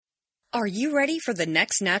Are you ready for the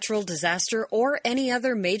next natural disaster or any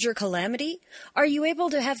other major calamity? Are you able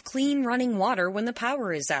to have clean running water when the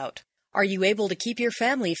power is out? Are you able to keep your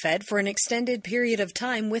family fed for an extended period of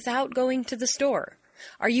time without going to the store?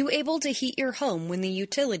 Are you able to heat your home when the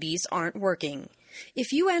utilities aren't working?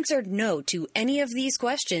 If you answered no to any of these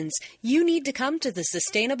questions, you need to come to the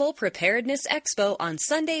Sustainable Preparedness Expo on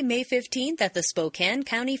Sunday, May 15th at the Spokane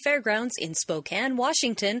County Fairgrounds in Spokane,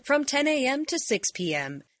 Washington from 10 a.m. to 6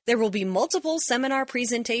 p.m. There will be multiple seminar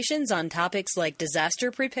presentations on topics like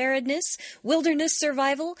disaster preparedness, wilderness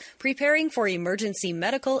survival, preparing for emergency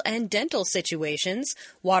medical and dental situations,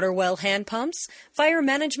 water well hand pumps, fire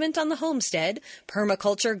management on the homestead,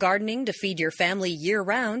 permaculture gardening to feed your family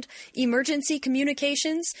year-round, emergency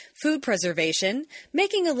communications, food preservation,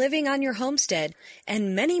 making a living on your homestead,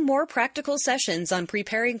 and many more practical sessions on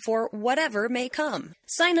preparing for whatever may come.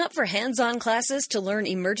 Sign up for hands-on classes to learn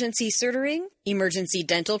emergency suturing, emergency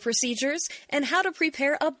dental procedures, and how to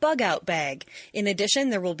prepare a bug-out bag. In addition,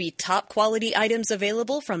 there will be top-quality items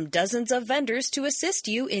available from dozens of vendors to assist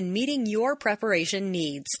you in meeting your preparation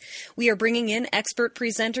needs. We are bringing in expert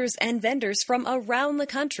presenters and vendors from around the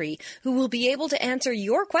country who will be able to answer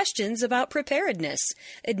your questions about preparedness.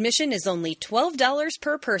 Admission is only $12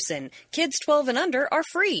 per person. Kids 12 and under are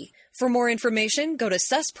free. For more information, go to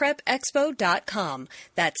susprepexpo.com.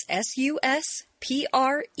 That's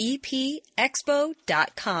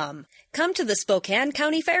susprepexpo.com. Come to the Spokane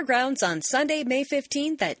County Fairgrounds on Sunday, May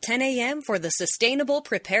 15th at 10 a.m. for the Sustainable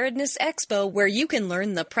Preparedness Expo, where you can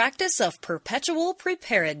learn the practice of perpetual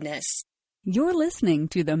preparedness. You're listening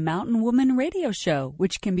to the Mountain Woman Radio Show,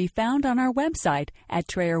 which can be found on our website at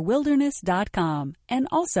TrayerWilderness.com and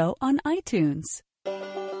also on iTunes.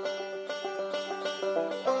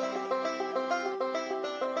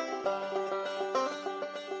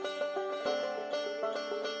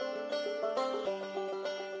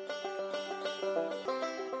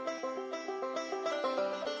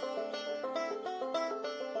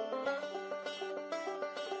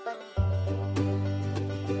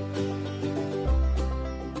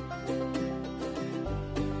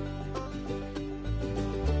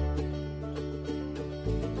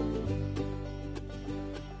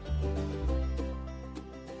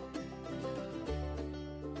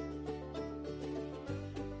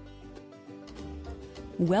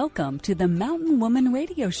 Welcome to the Mountain Woman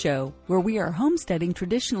Radio Show, where we are homesteading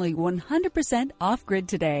traditionally 100% off-grid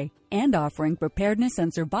today and offering preparedness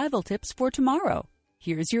and survival tips for tomorrow.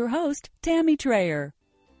 Here's your host, Tammy Trayer.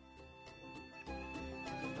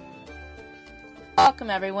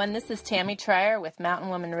 Welcome, everyone. This is Tammy Trayer with Mountain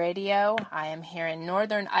Woman Radio. I am here in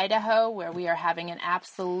northern Idaho, where we are having an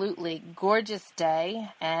absolutely gorgeous day,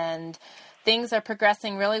 and things are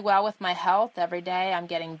progressing really well with my health. Every day I'm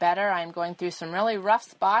getting better. I'm going through some really rough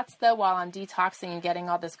spots, though, while I'm detoxing and getting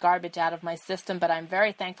all this garbage out of my system. But I'm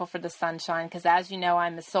very thankful for the sunshine because, as you know,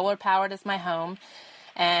 I'm as solar-powered as my home.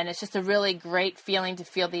 And it's just a really great feeling to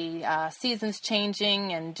feel the seasons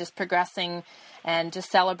changing and just progressing and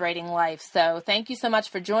just celebrating life. So thank you so much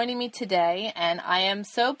for joining me today. And I am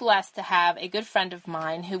so blessed to have a good friend of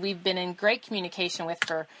mine who we've been in great communication with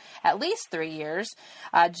for at least 3 years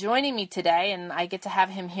joining me today. And I get to have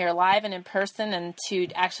him here live and in person and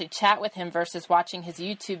to actually chat with him versus watching his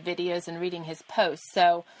YouTube videos and reading his posts.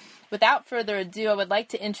 So without further ado, I would like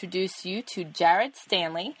to introduce you to Jared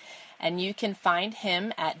Stanley. And you can find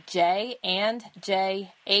him at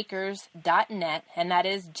jandjacres.net, and that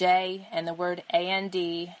is J and the word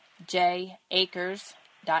A-N-D,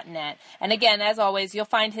 jacres.net. And again, as always, you'll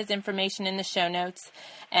find his information in the show notes.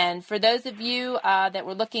 And for those of you that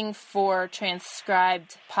were looking for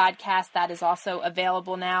transcribed podcasts, that is also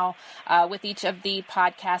available now with each of the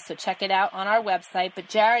podcasts, so check it out on our website. But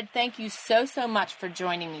Jared, thank you so much for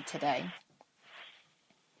joining me today.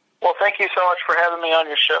 Well, thank you so much for having me on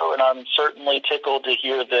your show, and I'm certainly tickled to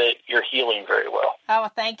hear that you're healing very well. Oh,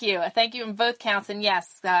 well, thank you. Thank you in both counts. And yes,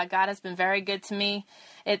 God has been very good to me.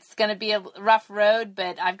 It's going to be a rough road,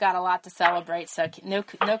 but I've got a lot to celebrate, so no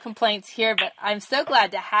complaints here. But I'm so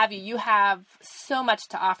glad to have you. You have so much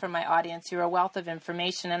to offer my audience. You're a wealth of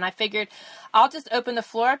information, and I figured I'll just open the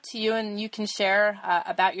floor up to you, and you can share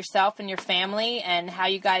about yourself and your family and how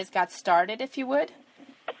you guys got started, if you would.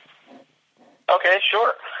 Okay,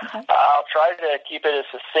 sure. Okay. I'll try to keep it as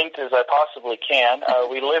succinct as I possibly can.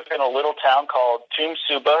 We live in a little town called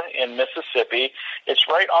Tumsuba in Mississippi. It's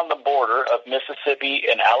right on the border of Mississippi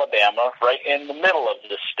and Alabama, right in the middle of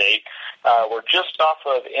the state. We're just off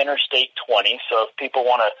of Interstate 20, so if people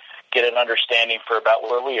want to get an understanding for about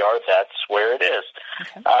where we are, that's where it is.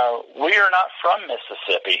 Okay. We are not from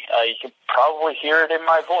Mississippi. You can probably hear it in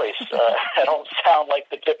my voice. I don't sound like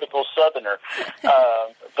the typical Southerner.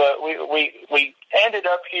 But we ended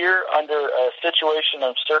up here under a situation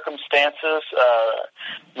of circumstances.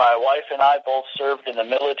 My wife and I both served in the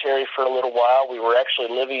military for a little while. We were actually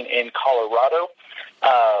living in Colorado.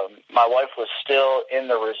 My wife was still in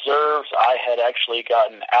the reserves. I had actually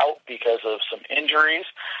gotten out because of some injuries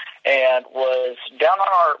and was down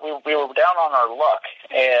on we were down on our luck,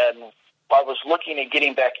 and I was looking at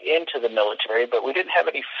getting back into the military, but we didn't have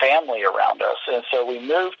any family around us. And so we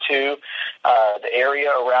moved to the area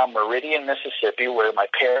around Meridian, Mississippi, where my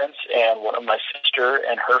parents and one of my sister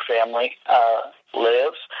and her family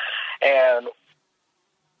lives. And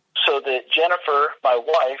so that Jennifer, my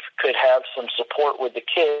wife, could have some support with the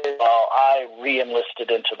kids while I re-enlisted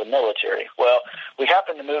into the military. Well, we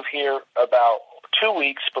happened to move here about 2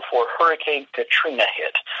 weeks before Hurricane Katrina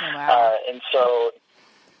hit. Oh, wow. And so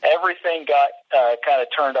everything got kind of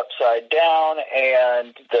turned upside down,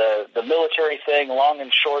 and the military thing, long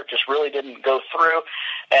and short, just really didn't go through.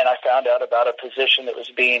 And I found out about a position that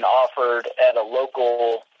was being offered at a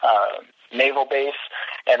local naval base,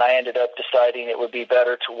 and I ended up deciding it would be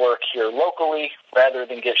better to work here locally rather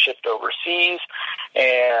than get shipped overseas.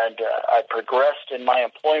 And I progressed in my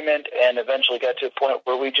employment and eventually got to a point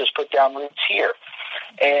where we just put down roots here.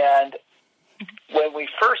 And when we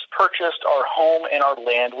first purchased our home and our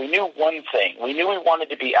land, we knew one thing. We knew we wanted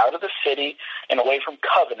to be out of the city and away from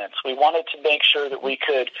covenants. We wanted to make sure that we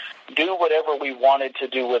could do whatever we wanted to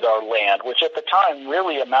do with our land, which at the time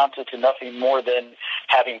really amounted to nothing more than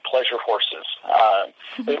having pleasure horses.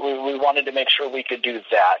 We wanted to make sure we could do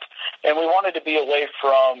that. And we wanted to be away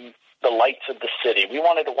from the lights of the city. We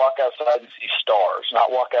wanted to walk outside and see stars,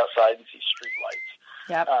 not walk outside and see street lights.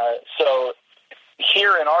 Yep. So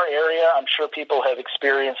here in our area, I'm sure people have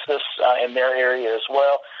experienced this in their area as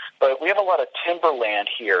well, but we have a lot of timberland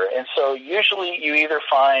here. And so usually you either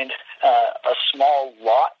find a small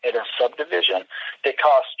lot at a subdivision that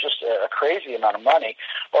costs just a crazy amount of money,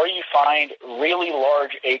 or you find really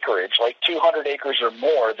large acreage, like 200 acres or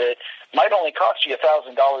more, that might only cost you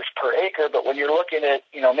 $1,000 per acre, but when you're looking at,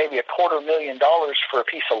 maybe $250,000 for a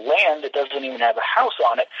piece of land that doesn't even have a house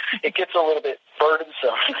on it, it gets a little bit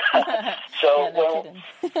burdensome.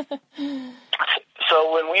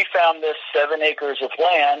 So when we found this 7 acres of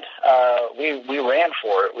land, we ran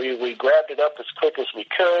for it. We grabbed it up as quick as we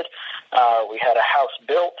could. We had a house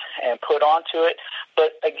built and put onto it.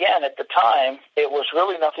 But again, at the time, it was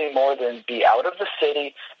really nothing more than be out of the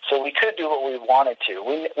city so we could do what we wanted to.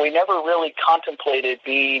 We never really contemplated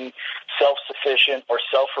being self-sufficient or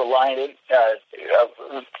self-reliant.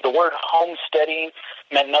 The word homesteading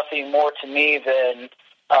meant nothing more to me than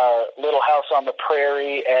little house on the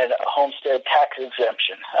prairie and homestead tax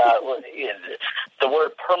exemption. The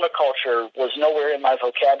word permaculture was nowhere in my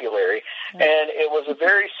vocabulary, and it was a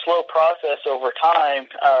very slow process over time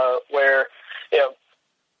where,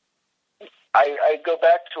 I go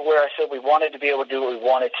back to where I said we wanted to be able to do what we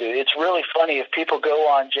wanted to. It's really funny, if people go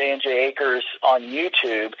on J&J Acres on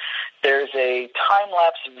YouTube, there's a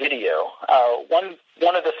time-lapse video.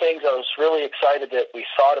 One of the things I was really excited that we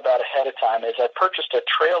thought about ahead of time is I purchased a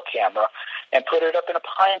trail camera and put it up in a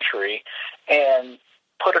pine tree and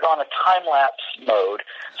put it on a time-lapse mode.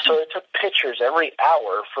 So it took pictures every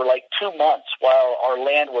hour for like 2 months while our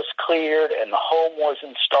land was cleared and the home was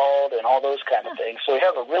installed and all those kind of things. So we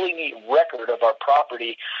have a really neat record of our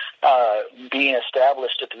property being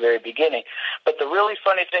established at the very beginning. But the really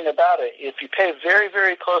funny thing about it, if you pay very,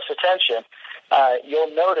 very close attention,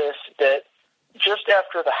 you'll notice that just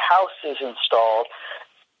after the house is installed,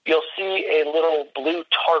 you'll see a little blue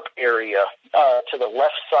tarp area to the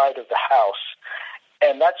left side of the house,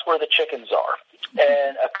 and that's where the chickens are.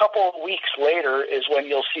 And a couple of weeks later is when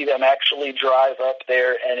you'll see them actually drive up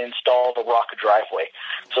there and install the rock driveway.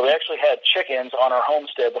 So we actually had chickens on our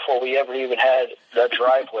homestead before we ever even had the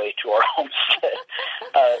driveway to our homestead.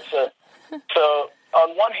 So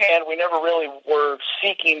on one hand, we never really were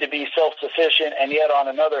seeking to be self-sufficient, and yet on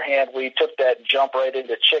another hand, we took that jump right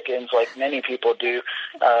into chickens like many people do,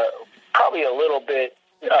 probably a little bit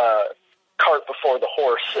cart before the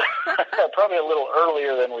horse, probably a little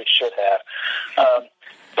earlier than we should have.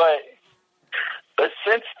 But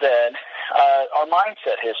since then, our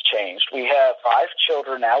mindset has changed. We have 5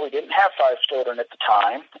 children now. We didn't have 5 children at the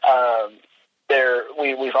time.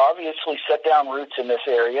 We've obviously set down roots in this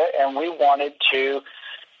area, and we wanted to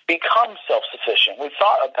become self-sufficient. We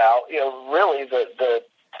thought about, really the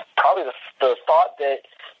thought that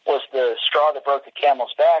was the straw that broke the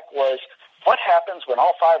camel's back was, what happens when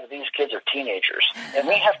all 5 of these kids are teenagers and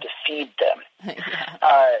we have to feed them?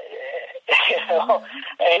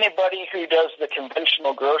 Anybody who does the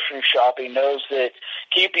conventional grocery shopping knows that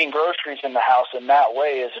keeping groceries in the house in that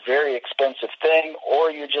way is a very expensive thing, or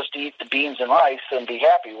you just eat the beans and rice and be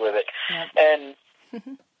happy with it. Yep. And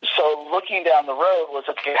so looking down the road was,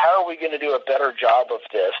 okay, how are we going to do a better job of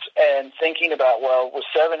this? And thinking about, well, with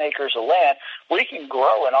 7 acres of land, we can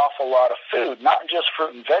grow an awful lot of food, not just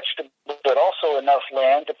fruit and vegetables, but also enough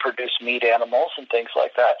land to produce meat animals and things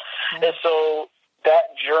like that. Yeah. And so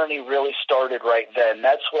that journey really started right then.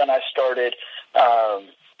 That's when I started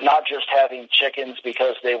not just having chickens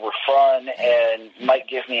because they were fun and might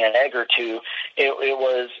give me an egg or two. It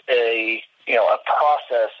was a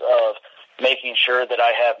process of making sure that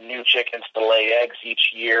I have new chickens to lay eggs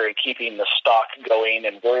each year and keeping the stock going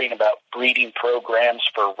and worrying about breeding programs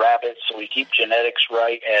for rabbits so we keep genetics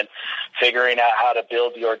right and figuring out how to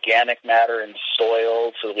build the organic matter in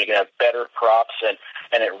soil so that we can have better crops. And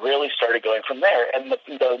it really started going from there. And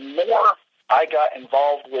the more I got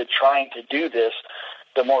involved with trying to do this,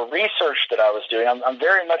 the more research that I was doing. I'm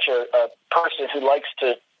very much a person who likes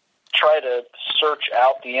to try to search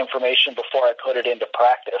out the information before I put it into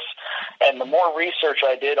practice. And the more research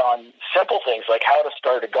I did on simple things like how to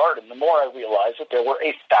start a garden, the more I realized that there were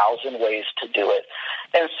 1,000 ways to do it.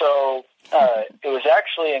 And so it was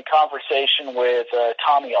actually in conversation with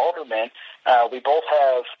Tommy Alderman. We both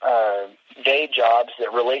have day jobs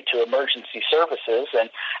that relate to emergency services, and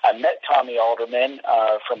I met Tommy Alderman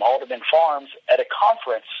from Alderman Farms at a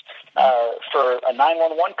conference for a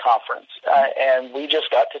 911 conference, and we just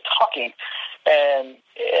got to talking. And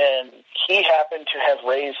he happened to have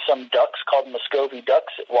raised some ducks called Muscovy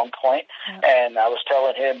ducks at one point, and I was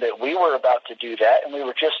telling him that we were about to do that, and we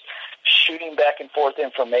were just shooting back and forth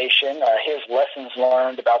information, his lessons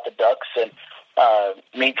learned about the ducks, and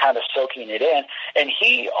me kind of soaking it in. And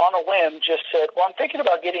he, on a whim, just said, well, I'm thinking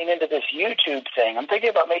about getting into this YouTube thing. I'm thinking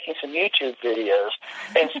about making some YouTube videos.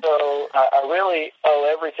 And so I really owe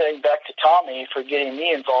everything back to Tommy for getting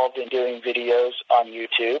me involved in doing videos on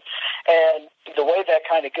YouTube. And the way that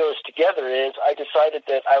kind of goes together is I decided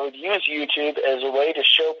that I would use YouTube as a way to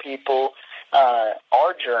show people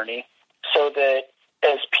our journey so that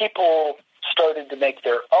as people started to make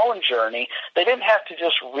their own journey, they didn't have to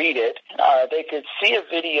just read it. They could see a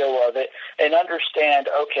video of it and understand,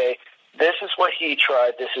 okay, this is what he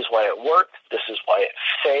tried, this is why it worked, this is why it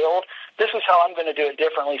failed, this is how I'm going to do it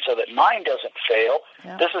differently so that mine doesn't fail,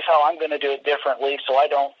 this is how I'm going to do it differently so I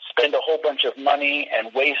don't spend a whole bunch of money and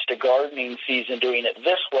waste a gardening season doing it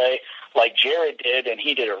this way like Jared did and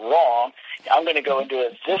he did it wrong. I'm going to go and do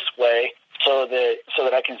it this way so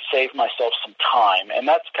that I can save myself some time. And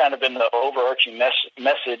that's kind of been the overarching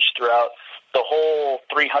message throughout the whole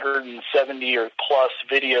 370 or plus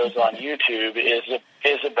videos on YouTube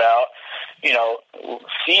is about,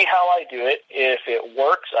 see how I do it. If it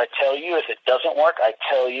works, I tell you. If it doesn't work, I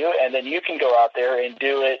tell you. And then you can go out there and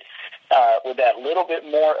do it with that little bit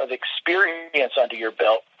more of experience under your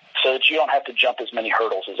belt so that you don't have to jump as many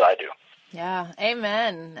hurdles as I do. Yeah.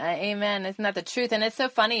 Amen. Amen. Isn't that the truth? And it's so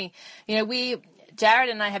funny. Jared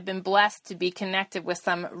and I have been blessed to be connected with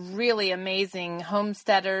some really amazing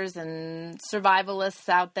homesteaders and survivalists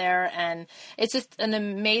out there. And it's just an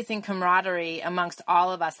amazing camaraderie amongst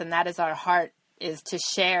all of us. And that is our heart, is to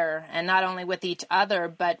share, and not only with each other,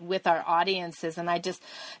 but with our audiences. And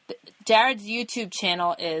Jared's YouTube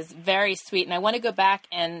channel is very sweet. And I want to go back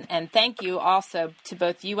and thank you also to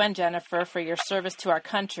both you and Jennifer for your service to our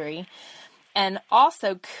country. And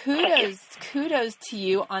also kudos to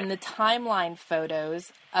you on the timeline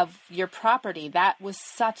photos of your property. That was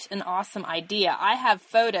such an awesome idea. I have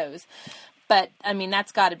photos, but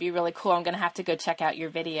that's got to be really cool. I'm going to have to go check out your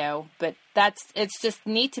video, but it's just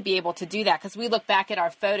neat to be able to do that, because we look back at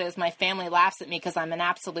our photos. My family laughs at me because I'm an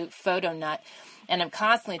absolute photo nut, and I'm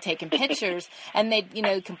constantly taking pictures, and they'd,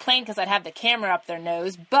 complain because I'd have the camera up their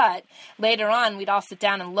nose. But later on, we'd all sit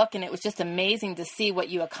down and look, and it was just amazing to see what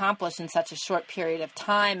you accomplished in such a short period of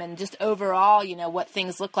time, and just overall, what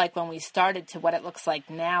things look like when we started to what it looks like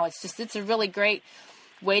now. It's a really great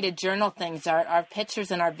way to journal things. Our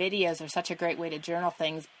pictures and our videos are such a great way to journal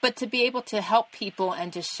things, but to be able to help people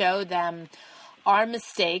and to show them our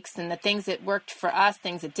mistakes and the things that worked for us,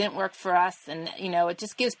 things that didn't work for us. And, it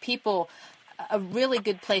just gives people a really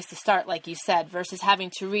good place to start, like you said, versus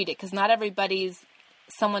having to read it, because not everybody's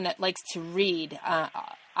someone that likes to read.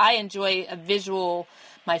 I enjoy a visual.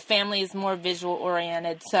 My family is more visual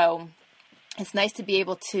oriented, so it's nice to be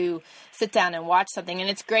able to sit down and watch something. And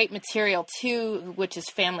it's great material, too, which is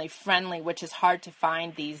family-friendly, which is hard to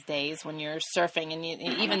find these days when you're surfing. And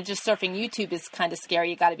even just surfing YouTube is kind of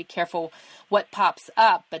scary. You got to be careful what pops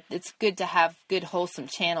up. But it's good to have good, wholesome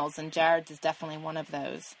channels, and Jared's is definitely one of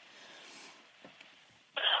those.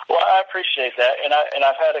 Well, I appreciate that, and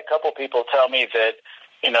I've had a couple people tell me that,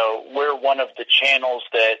 we're one of the channels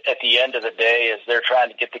that at the end of the day, as they're trying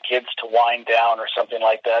to get the kids to wind down or something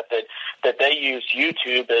like that, that they use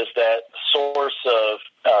YouTube as that source of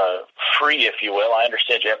free, if you will. I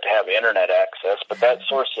understand you have to have internet access, but that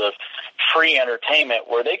source of free entertainment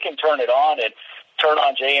where they can turn it on and turn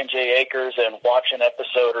on J&J Acres and watch an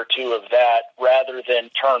episode or two of that rather than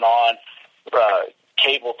turn on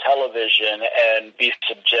cable television and be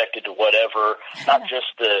subjected to whatever, not just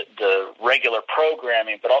the regular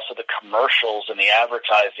programming, but also the commercials and the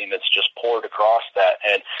advertising that's just poured across that.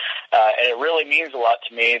 And it really means a lot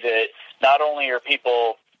to me that not only are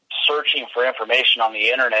people searching for information on the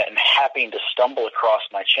internet and happening to stumble across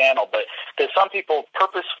my channel, but that some people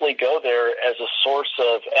purposefully go there as a source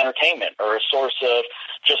of entertainment or a source of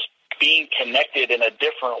just being connected in a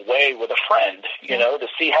different way with a friend, to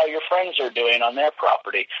see how your friends are doing on their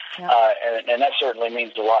property. Yeah. And that certainly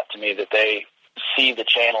means a lot to me that they see the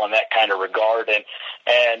channel in that kind of regard. And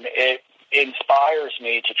it inspires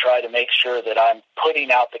me to try to make sure that I'm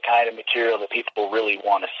putting out the kind of material that people really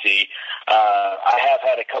want to see. I have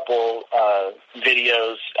had a couple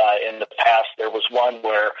videos in the past. There was one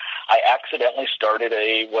where I accidentally started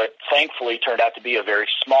what thankfully turned out to be a very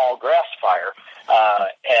small grass fire.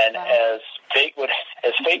 And wow. As fate would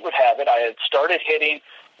have it, I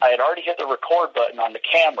had already hit the record button on the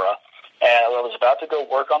camera, and I was about to go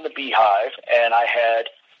work on the beehive, and I had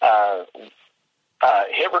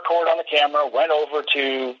hit record on the camera, went over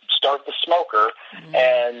to start the smoker,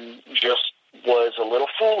 and just was a little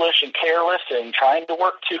foolish and careless and trying to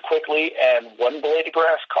work too quickly, and one blade of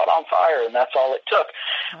grass caught on fire, and that's all it took.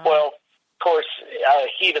 Well, of course,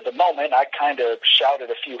 heat of the moment, I kind of shouted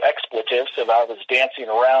a few expletives as I was dancing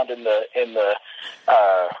around in the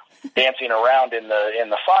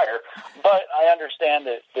fire. But I understand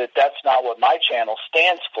that that's not what my channel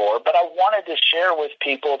stands for. But I wanted to share with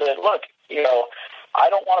people that, look, I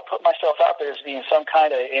don't want to put myself out there as being some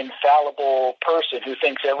kind of infallible person who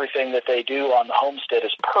thinks everything that they do on the homestead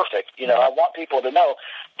is perfect. I want people to know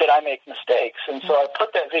that I make mistakes. And so I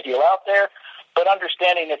put that video out there. But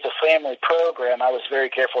understanding it's a family program, I was very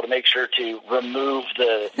careful to make sure to remove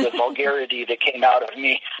the vulgarity that came out of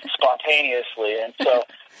me spontaneously. And so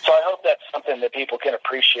I hope that's something that people can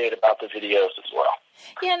appreciate about the videos as well.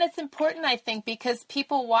 Yeah, and it's important, I think, because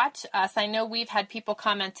people watch us. I know we've had people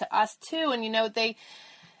comment to us, too, and,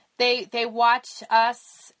 they watch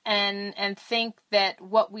us and think that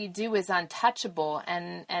what we do is untouchable.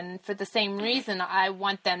 And for the same reason, I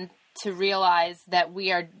want them to realize that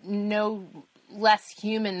we are no less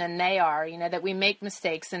human than they are, that we make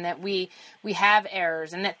mistakes and that we have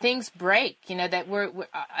errors and that things break, that we're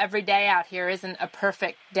every day out here isn't a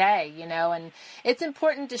perfect day, and it's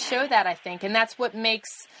important to show that, I think. And that's what makes,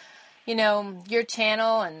 your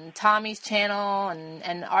channel and Tommy's channel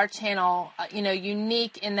and our channel,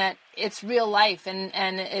 unique in that it's real life and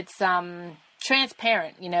it's,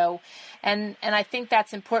 transparent, and I think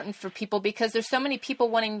that's important for people because there's so many people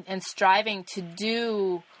wanting and striving to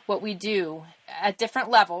do what we do at different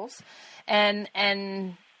levels, and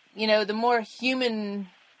the more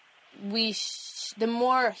the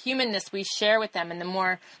more humanness we share with them, and the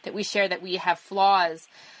more that we share that we have flaws,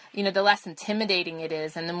 the less intimidating it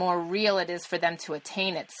is, and the more real it is for them to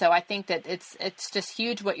attain it. So I think that it's just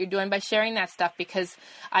huge what you're doing by sharing that stuff, because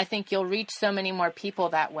I think you'll reach so many more people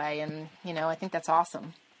that way, and I think that's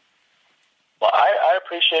awesome. Well, I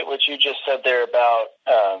appreciate what you just said there about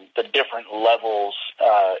the different levels,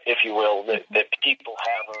 if you will, that people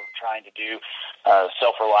have of trying to do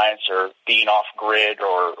self-reliance or being off-grid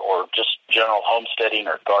or just general homesteading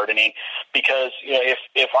or gardening. Because,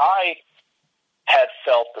 if I had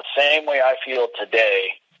felt the same way I feel today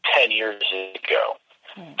 10 years ago,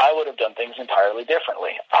 I would have done things entirely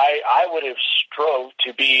differently. I would have strove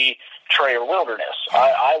to be Trayer Wilderness.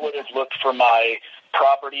 I would have looked for my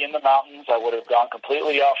property in the mountains. I would have gone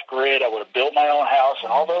completely off-grid. I would have built my own house and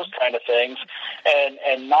all those kind of things,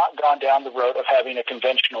 and not gone down the road of having a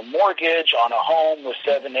conventional mortgage on a home with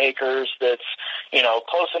 7 acres that's,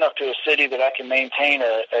 close enough to a city that I can maintain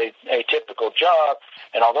a typical job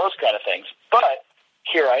and all those kind of things. But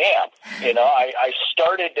here I am. I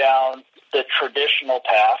started down the traditional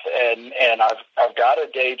path, and I've got a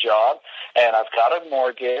day job, and I've got a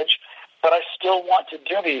mortgage, but I still want to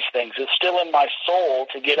do these things. It's still in my soul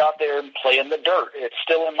to get out there and play in the dirt. It's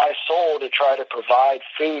still in my soul to try to provide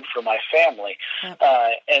food for my family.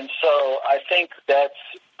 And so I think that's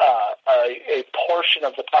a portion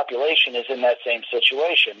of the population is in that same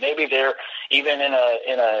situation. Maybe they're even in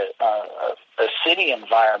a city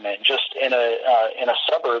environment, just in a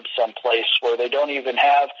suburb someplace where they don't even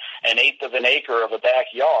have an eighth of an acre of a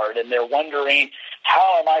backyard, and they're wondering,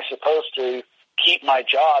 how am I supposed to keep my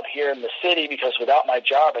job here in the city, because without my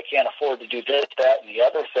job I can't afford to do this, that, and the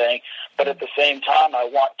other thing, but at the same time I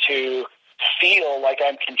want to feel like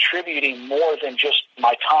I'm contributing more than just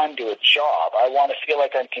my time to a job. I want to feel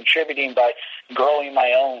like I'm contributing by growing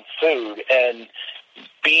my own food and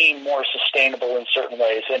being more sustainable in certain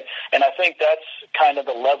ways. And I think that's kind of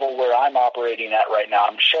the level where I'm operating at right now.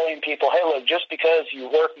 I'm showing people, hey, look, just because you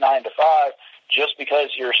work 9 to 5, just because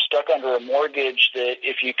you're stuck under a mortgage that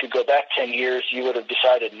if you could go back 10 years you would have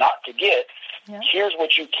decided not to get, here's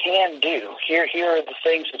what you can do. Here are the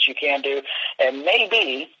things that you can do. And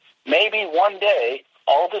maybe one day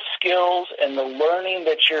all the skills and the learning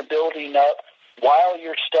that you're building up while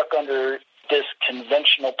you're stuck under this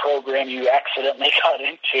conventional program you accidentally got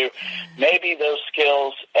into, maybe those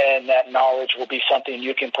skills and that knowledge will be something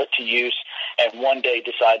you can put to use and one day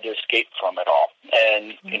decide to escape from it all.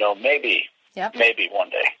 And, maybe one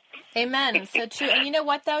day. Amen. So true. And you know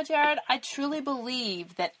what, though, Jared? I truly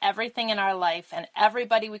believe that everything in our life and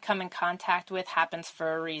everybody we come in contact with happens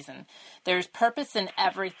for a reason. There's purpose in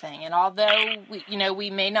everything. And although, we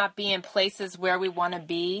may not be in places where we want to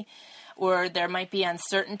be, or there might be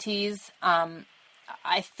uncertainties,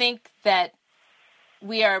 I think that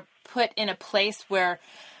we are put in a place where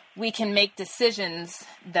we can make decisions,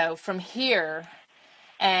 though, from here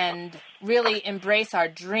and really embrace our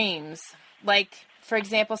dreams. Like, for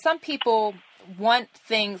example, some people want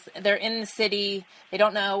things, they're in the city, they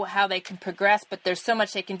don't know how they can progress, but there's so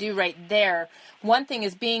much they can do right there. One thing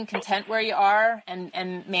is being content where you are and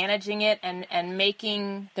managing it and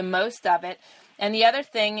making the most of it. And the other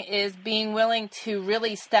thing is being willing to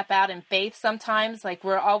really step out in faith sometimes. Like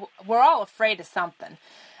we're all afraid of something.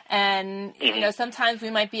 And, sometimes we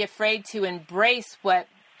might be afraid to embrace what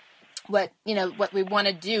we want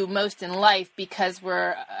to do most in life because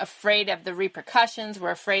we're afraid of the repercussions. We're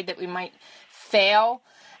afraid that we might fail.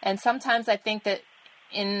 And sometimes I think that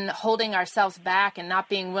in holding ourselves back and not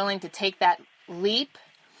being willing to take that leap,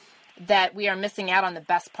 that we are missing out on the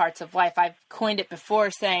best parts of life. I've coined it before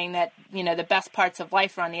saying that, the best parts of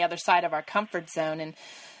life are on the other side of our comfort zone. And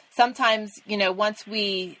sometimes, once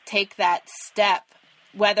we take that step,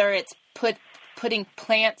 whether it's putting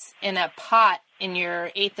plants in a pot in your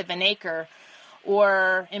eighth of an acre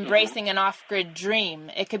or embracing an off-grid dream,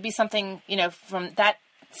 it could be something, from that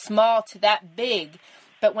small to that big.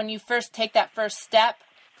 But when you first take that first step,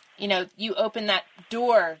 you open that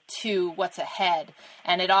door to what's ahead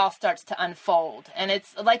and it all starts to unfold. And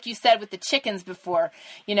it's like you said with the chickens before,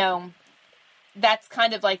 that's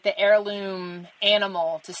kind of like the heirloom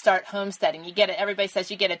animal to start homesteading. You get it. Everybody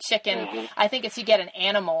says you get a chicken. I think it's you get an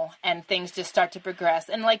animal and things just start to progress.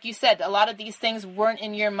 And like you said, a lot of these things weren't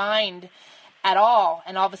in your mind at all.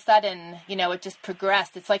 And all of a sudden, it just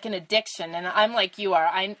progressed. It's like an addiction. And I'm like you are.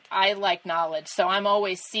 I like knowledge. So I'm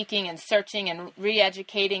always seeking and searching and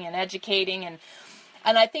re-educating and educating. And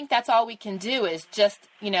I think that's all we can do is just,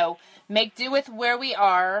 make do with where we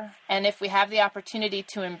are. And if we have the opportunity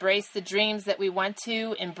to embrace the dreams that we want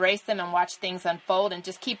to, embrace them and watch things unfold and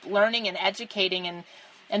just keep learning and educating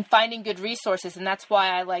and finding good resources. And that's why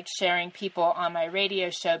I like sharing people on my radio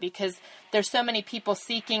show, because there's so many people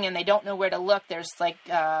seeking and they don't know where to look. There's like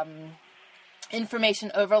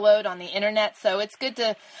information overload on the internet. So it's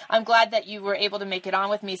I'm glad that you were able to make it on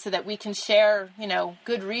with me so that we can share,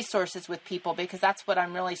 good resources with people, because that's what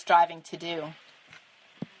I'm really striving to do.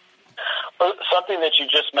 Well, something that you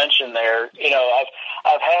just mentioned there,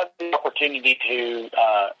 I've had the opportunity to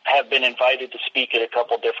have been invited to speak at a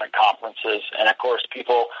couple different conferences, and of course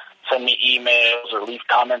people send me emails or leave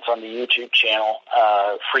comments on the YouTube channel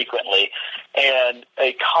frequently. And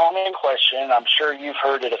a common question, I'm sure you've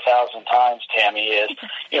heard it 1,000 times, Tammy, is,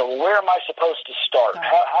 where am I supposed to start?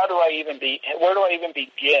 Where do I even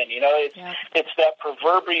begin? It's that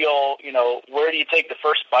proverbial, where do you take the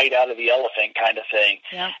first bite out of the elephant kind of thing.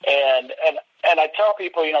 Yeah. And I tell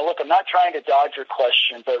people, look, I'm not trying to dodge your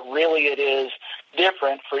question, but really it is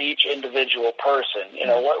different for each individual person.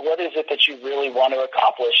 What is it that you really want to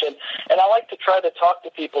accomplish? And I like to try to talk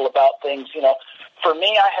to people about things. For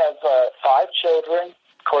me, I have 5 children.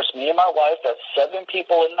 Of course, me and my wife, that's 7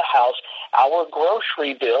 people in the house. Our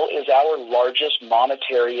grocery bill is our largest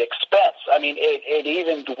monetary expense. I mean, it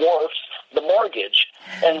even dwarfs the mortgage.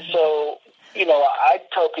 And so, I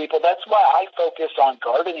tell people that's why I focus on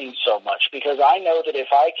gardening so much, because I know that if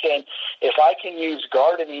I can use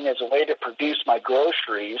gardening as a way to produce my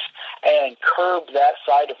groceries and curb that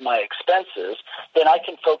side of my expenses, then I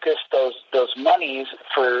can focus those monies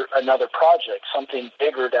for another project, something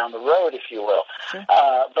bigger down the road, if you will. Sure.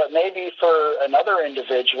 But maybe for another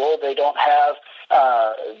individual, they don't have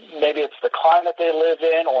Maybe it's the climate they live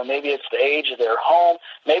in, or maybe it's the age of their home.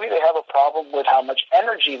 Maybe they have a problem with how much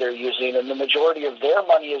energy they're using, and the majority of their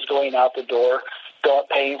money is going out the door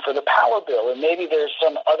paying for the power bill. And maybe there's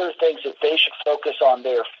some other things that they should focus on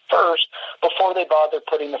there first before they bother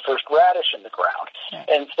putting the first radish in the ground. Okay.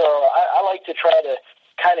 And so I like to try to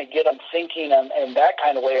kind of get them thinking in that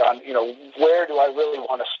kind of way on, where do I really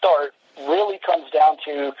want to start? Really comes down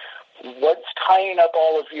to what's tying up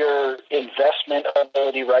all of your investment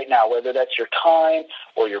ability right now, whether that's your time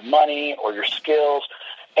or your money or your skills,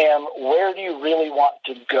 and where do you really want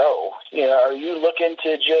to go? Are you looking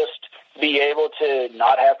to just be able to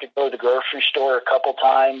not have to go to the grocery store a couple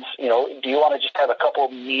times? Do you want to just have a couple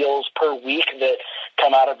meals per week that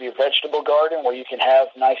come out of your vegetable garden where you can have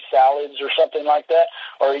nice salads or something like that?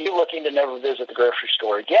 Or are you looking to never visit the grocery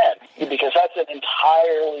store again? Because that's an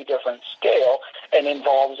entirely different scale and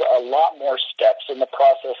involves a lot more steps in the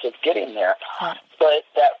process of getting there. But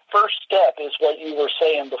that first step is what you were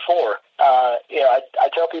saying before. I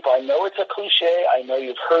tell people, I know it's a cliche, I know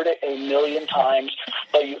you've heard it a million times,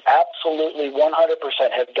 but you absolutely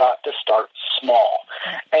 100% have got to start small.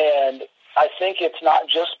 And I think it's not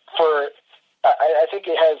just I think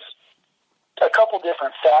it has a couple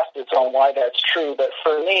different facets on why that's true, but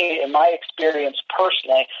for me, in my experience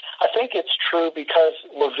personally, I think it's true because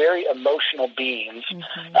we're very emotional beings.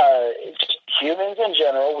 Just humans in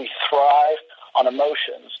general, we thrive on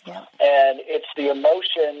emotions. Yeah. And it's the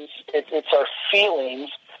emotions, it's our feelings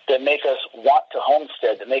that make us want to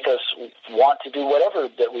homestead, that make us want to do whatever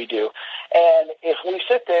that we do. And if we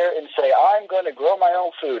sit there and say, I'm going to grow my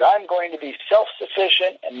own food, I'm going to be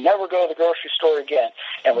self-sufficient and never go to the grocery store again,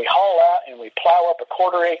 and we haul out and we plow up a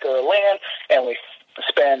quarter acre of land and we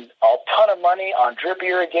spend a ton of money on drip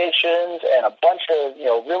irrigations and a bunch of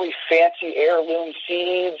really fancy heirloom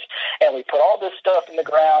seeds, and we put all this stuff in the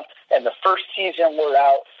ground, and the first season we're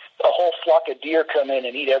out, a whole flock of deer come in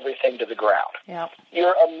and eat everything to the ground. Yep.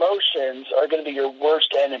 Your emotions are going to be your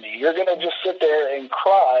worst enemy. You're going to just sit there and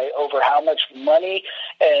cry over how much money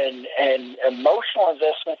and emotional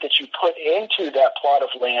investment that you put into that plot of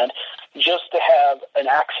land just to have an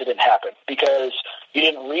accident happen because you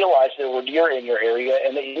didn't realize there were deer in your area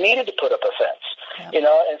and that you needed to put up a fence. Yep.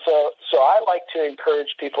 And so I like to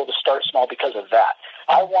encourage people to start small because of that.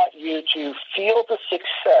 I want you to feel the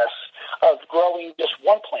success of growing just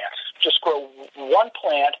one plant. Just grow one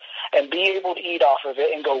plant and be able to eat off of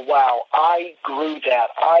it and go, wow, I grew that.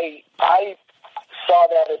 I saw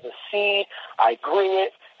that as a seed. I grew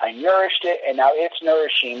it. I nourished it, and now it's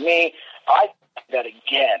nourishing me. I do that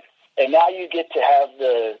again. And now you get to have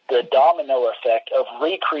the domino effect of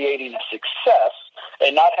recreating a success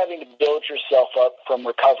and not having to build yourself up from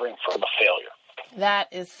recovering from a failure. That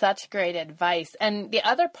is such great advice. And the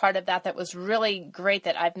other part of that was really great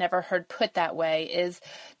that I've never heard put that way is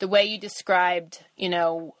the way you described,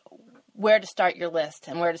 where to start your list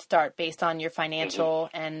and where to start based on your financial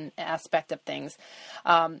and aspect of things.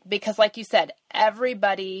 Because like you said,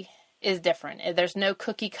 everybody is different. There's no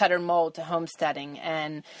cookie cutter mold to homesteading.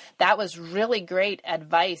 And that was really great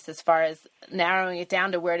advice as far as narrowing it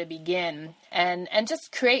down to where to begin and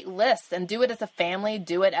just create lists and do it as a family,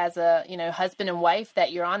 do it as a, husband and wife,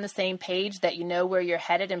 that you're on the same page, that you know where you're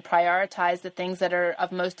headed and prioritize the things that are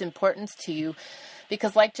of most importance to you.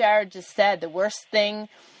 Because like Jared just said, the worst thing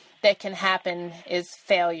that can happen is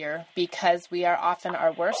failure because we are often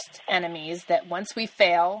our worst enemies, that once we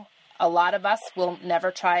fail, a lot of us will never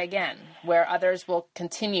try again, where others will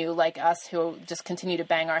continue like us who just continue to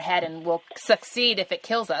bang our head and will succeed if it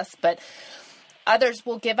kills us, but others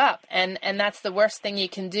will give up. And that's the worst thing you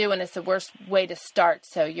can do, and it's the worst way to start.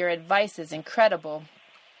 So your advice is incredible.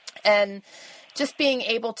 And just being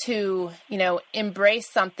able to, embrace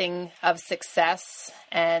something of success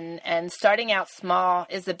and starting out small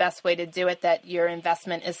is the best way to do it, that your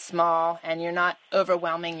investment is small and you're not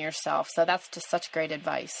overwhelming yourself. So that's just such great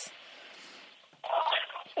advice.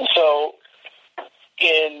 So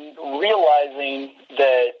in realizing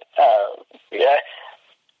that,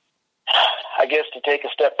 I guess to take a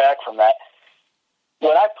step back from that,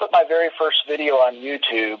 when I put my very first video on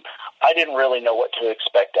YouTube, I didn't really know what to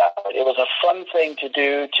expect out of it. It was a fun thing to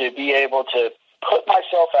do, to be able to put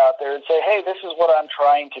myself out there and say, hey, this is what I'm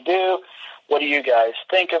trying to do. What do you guys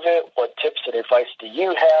think of it? What tips and advice do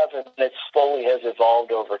you have? And it slowly has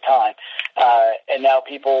evolved over time. And now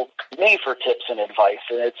people come to me for tips and advice,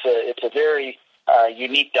 and it's a very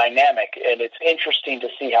unique dynamic, and it's interesting to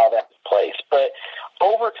see how that plays. But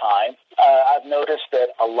over time, I've noticed that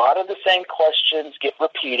a lot of the same questions get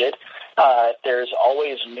repeated. There's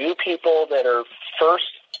always new people that are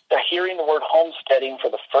first hearing the word homesteading for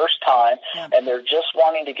the first time, and they're just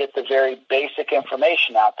wanting to get the very basic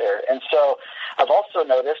information out there. And so I've also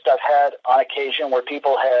noticed I've had on occasion where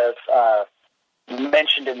people have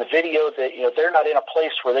mentioned in the video that they're not in a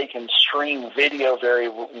place where they can stream video very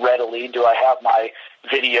readily. Do I have my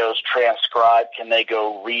videos transcribed? Can they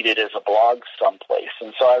go read it as a blog someplace?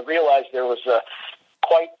 And so I realized there was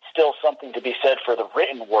quite still something to be said for the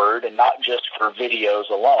written word and not just for videos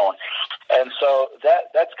alone. And so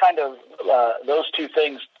that's kind of those two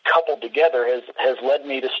things coupled together has led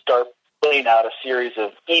me to start putting out a series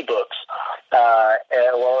of ebooks.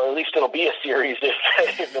 Well, at least it'll be a series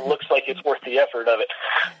if it looks like it's worth the effort of it.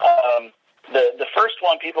 The first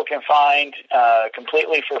one people can find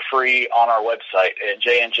completely for free on our website at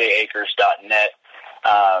jnjacres.net.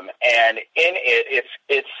 And in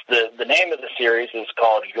it's the name of the series is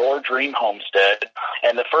called Your Dream Homestead,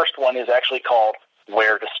 and the first one is actually called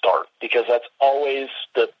Where to Start, because that's always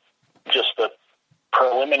the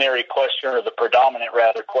preliminary question, or the predominant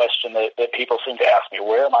rather question that people seem to ask me: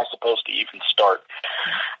 where am I supposed to even start?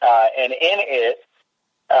 And in it,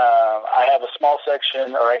 I have a small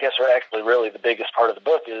section, or actually really the biggest part of the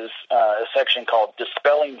book is a section called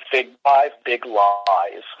Dispelling 5 Big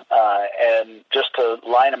Lies. And just to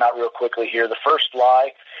line them out real quickly here, the first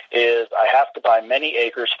lie is I have to buy many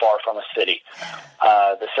acres far from a city.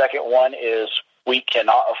 The second one is we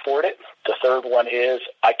cannot afford it. The third one is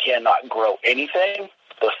I cannot grow anything.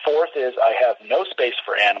 The fourth is I have no space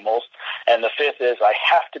for animals. And the fifth is I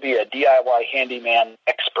have to be a DIY handyman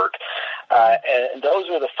expert. And those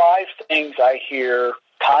are the 5 things I hear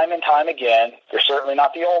time and time again. They're certainly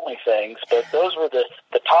not the only things, but those were the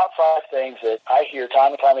top 5 things that I hear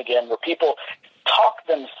time and time again where people talk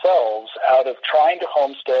themselves out of trying to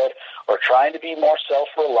homestead or trying to be more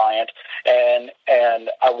self-reliant. And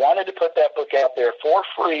I wanted to put that book out there for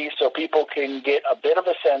free so people can get a bit of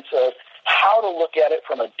a sense of how to look at it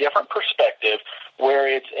from a different perspective, where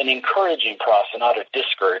it's an encouraging process, not a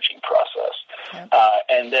discouraging process. Yep.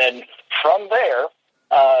 And then from there,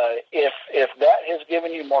 if that has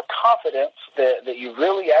given you more confidence that you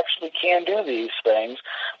really actually can do these things,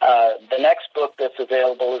 the next book that's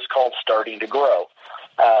available is called Starting to Grow.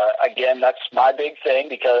 Again, that's my big thing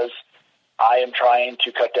because I am trying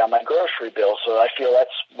to cut down my grocery bill, so I feel that's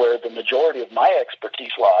where the majority of my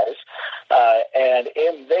expertise lies. And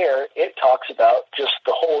in there, it talks about just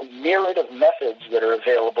the whole myriad of methods that are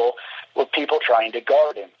available with people trying to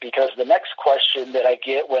garden. Because the next question that I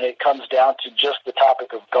get when it comes down to just the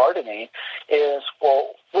topic of gardening is,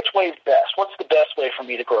 well, which way is best? What's the best way for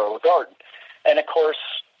me to grow a garden? And, of course,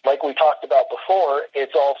 like we talked about before,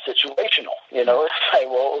 it's all situational. It's like,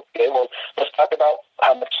 let's talk about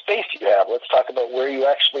how much space you have. Let's talk about where you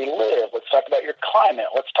actually live. Let's talk about your climate.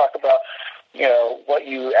 Let's talk about, what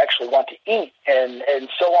you actually want to eat and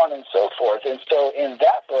so on and so forth. And so in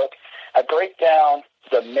that book, I break down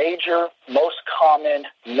the major, most common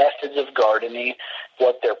methods of gardening,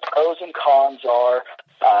 what their pros and cons are,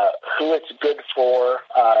 who it's good for,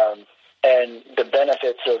 and the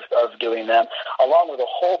benefits of doing them, along with a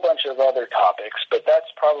whole bunch of other topics. But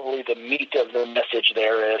that's probably the meat of the message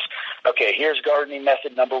there is, okay, here's gardening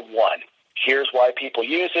method number 1. Here's why people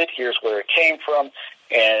use it. Here's where it came from.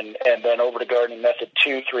 And then over to gardening method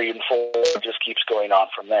 2, 3, and 4. It just keeps going on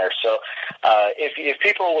from there. So if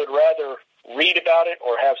people would rather read about it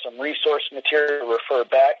or have some resource material to refer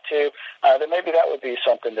back to, then maybe that would be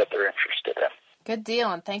something that they're interested in. Good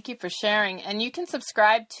deal, and thank you for sharing. And you can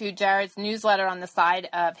subscribe to Jared's newsletter on the side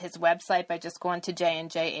of his website by just going to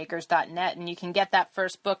jnjacres.net, and you can get that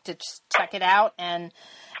first book to check it out and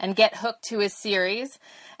get hooked to his series.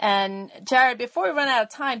 And Jared, before we run out of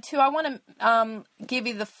time, too, I want to give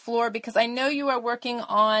you the floor because I know you are working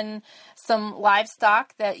on some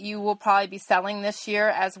livestock that you will probably be selling this year,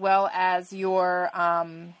 as well as your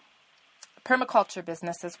permaculture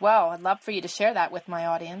business as well. I'd love for you to share that with my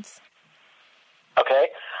audience. Okay.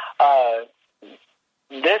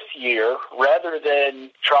 This year, rather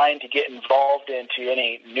than trying to get involved into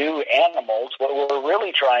any new animals, what we're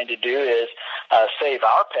really trying to do is save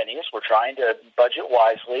our pennies. We're trying to budget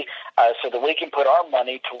wisely so that we can put our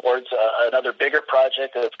money towards another bigger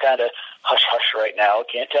project that's kind of hush-hush right now.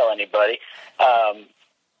 Can't tell anybody.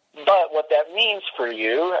 But what that means for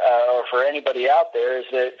you or for anybody out there is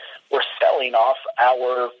that we're selling off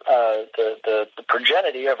our the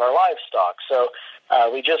progeny of our livestock. So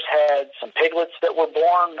we just had some piglets that were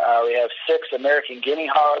born. We have 6 American guinea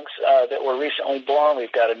hogs that were recently born.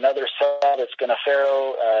 We've got another set that's going to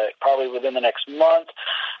farrow probably within the next month.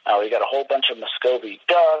 We got a whole bunch of Muscovy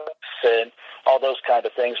ducks and all those kind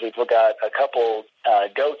of things. We've got a couple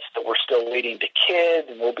goats that we're still waiting to kid,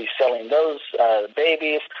 and we'll be selling those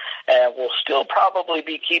babies, and we'll still probably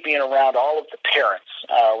be keeping around all of the parents.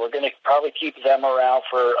 We're going to probably keep them around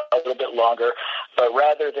for a little bit longer, but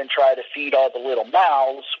rather than try to feed all the little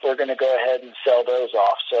mouths, we're going to go ahead and sell those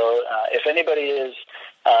off. So if anybody is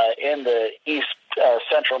in the east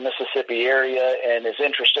central Mississippi area and is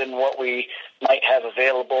interested in what we might have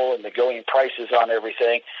available and the going prices on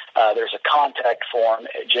everything, there's a contact form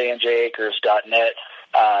at jnjacres.net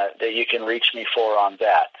that you can reach me for on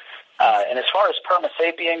that. And as far as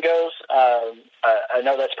permasapien goes, I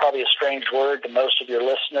know that's probably a strange word to most of your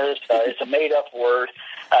listeners. It's a made-up word.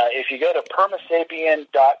 If you go to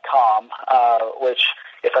permasapien.com, which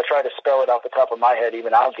if I try to spell it off the top of my head,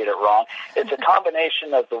 even I'll get it wrong, it's a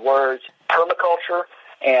combination of the words permaculture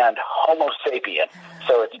and homo sapien.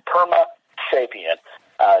 So it's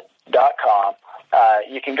permasapien.com.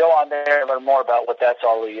 You can go on there and learn more about what that's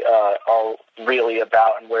all really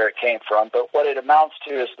about and where it came from. But what it amounts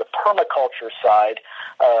to is the permaculture side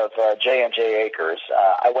of J&J Acres.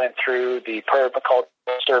 I went through the permaculture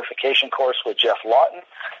certification course with Jeff Lawton,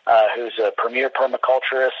 who's a premier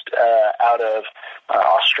permaculturist out of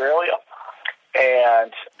Australia.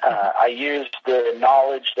 And I used the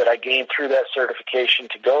knowledge that I gained through that certification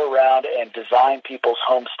to go around and design people's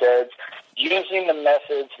homesteads using the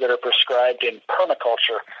methods that are prescribed in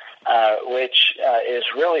permaculture, which is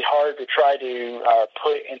really hard to try to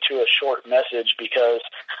put into a short message because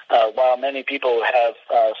while many people have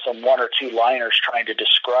some one or two liners trying to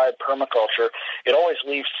describe permaculture, it always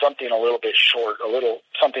leaves something a little bit short,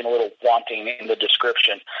 something a little wanting in the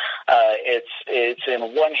description. It's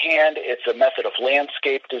in one hand, it's a method of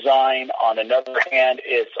landscape design. On another hand,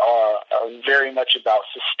 it's very much about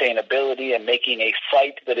sustainability and making a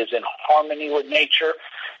site that is in harmony with nature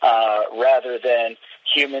rather than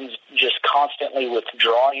humans just constantly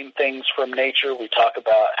withdrawing things from nature. We talk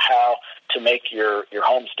about how to make your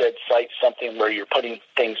homestead site something where you're putting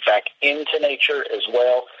things back into nature as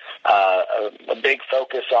well. A big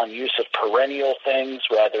focus on use of perennial things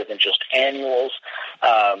rather than just annuals.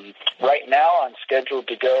 Right now I'm scheduled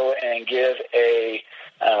to go and give a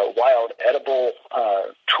wild edible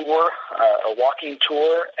tour, a walking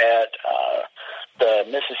tour at the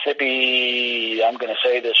Mississippi, I'm going to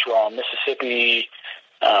say this wrong, Mississippi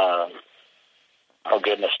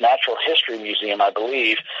Natural History Museum, I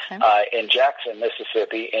believe, in Jackson,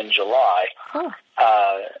 Mississippi in July. Cool.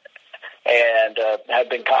 And have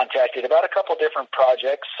been contacted about a couple different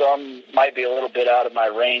projects. Some might be a little bit out of my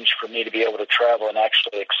range for me to be able to travel and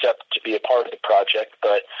actually accept to be a part of the project.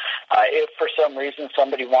 But if for some reason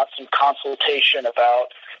somebody wants some consultation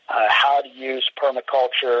about how to use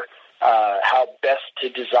permaculture, how best to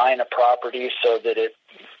design a property so that it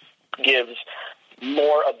gives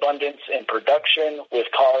more abundance in production with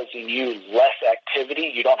causing you less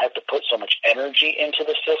activity, you don't have to put so much energy into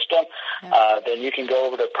the system, then you can go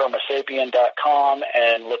over to permasapien.com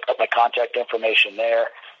and look up my contact information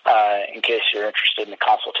there in case you're interested in a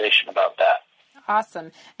consultation about that.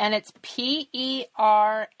 Awesome. And it's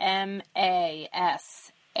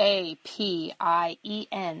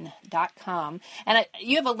permasapien.com. And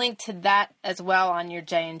you have a link to that as well on your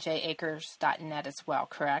jnjacres.net as well,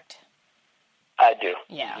 correct? I do.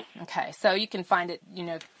 Yeah. Okay. So you can find it,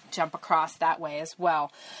 jump across that way as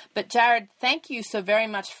well. But Jared, thank you so very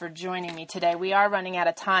much for joining me today. We are running out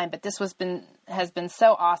of time, but this has been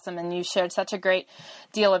so awesome, and you shared such a great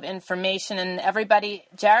deal of information. And everybody,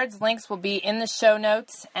 Jared's links will be in the show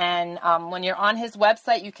notes. And when you're on his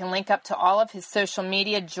website, you can link up to all of his social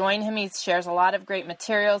media. Join him. He shares a lot of great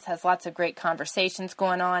materials, has lots of great conversations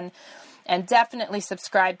going on. And definitely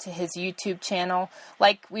subscribe to his YouTube channel.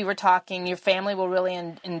 Like we were talking, your family will really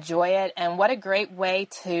enjoy it. And what a great way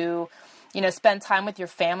to, spend time with your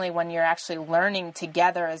family when you're actually learning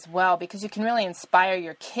together as well, because you can really inspire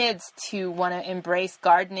your kids to want to embrace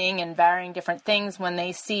gardening and varying different things when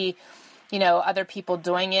they see, other people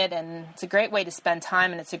doing it. And it's a great way to spend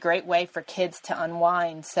time, and it's a great way for kids to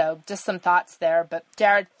unwind. So just some thoughts there. But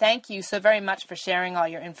Jared, thank you so very much for sharing all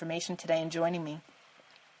your information today and joining me.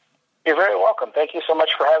 You're very welcome. Thank you so much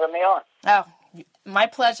for having me on. Oh, my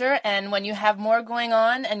pleasure. And when you have more going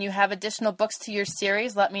on and you have additional books to your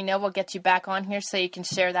series, let me know. We'll get you back on here so you can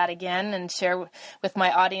share that again and share with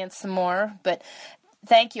my audience some more. But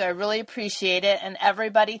thank you. I really appreciate it. And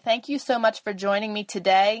everybody, thank you so much for joining me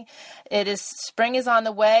today. Spring is on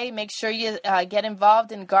the way. Make sure you get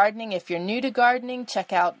involved in gardening. If you're new to gardening,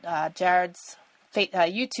 check out Jared's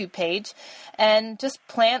YouTube page and just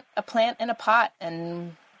plant a plant in a pot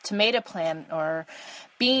and tomato plant or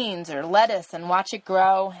beans or lettuce and watch it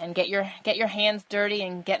grow and get your hands dirty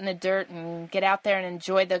and get in the dirt and get out there and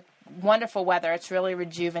enjoy the wonderful weather. It's really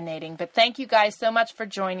rejuvenating. But thank you guys so much for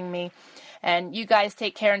joining me. And you guys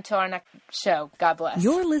take care until our next show. God bless.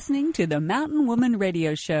 You're listening to the Mountain Woman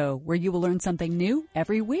Radio Show, where you will learn something new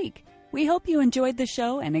every week. We hope you enjoyed the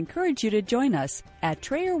show and encourage you to join us at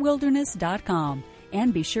TrayerWilderness.com.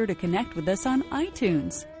 And be sure to connect with us on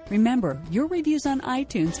iTunes. Remember, your reviews on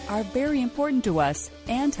iTunes are very important to us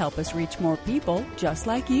and help us reach more people just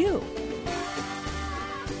like you.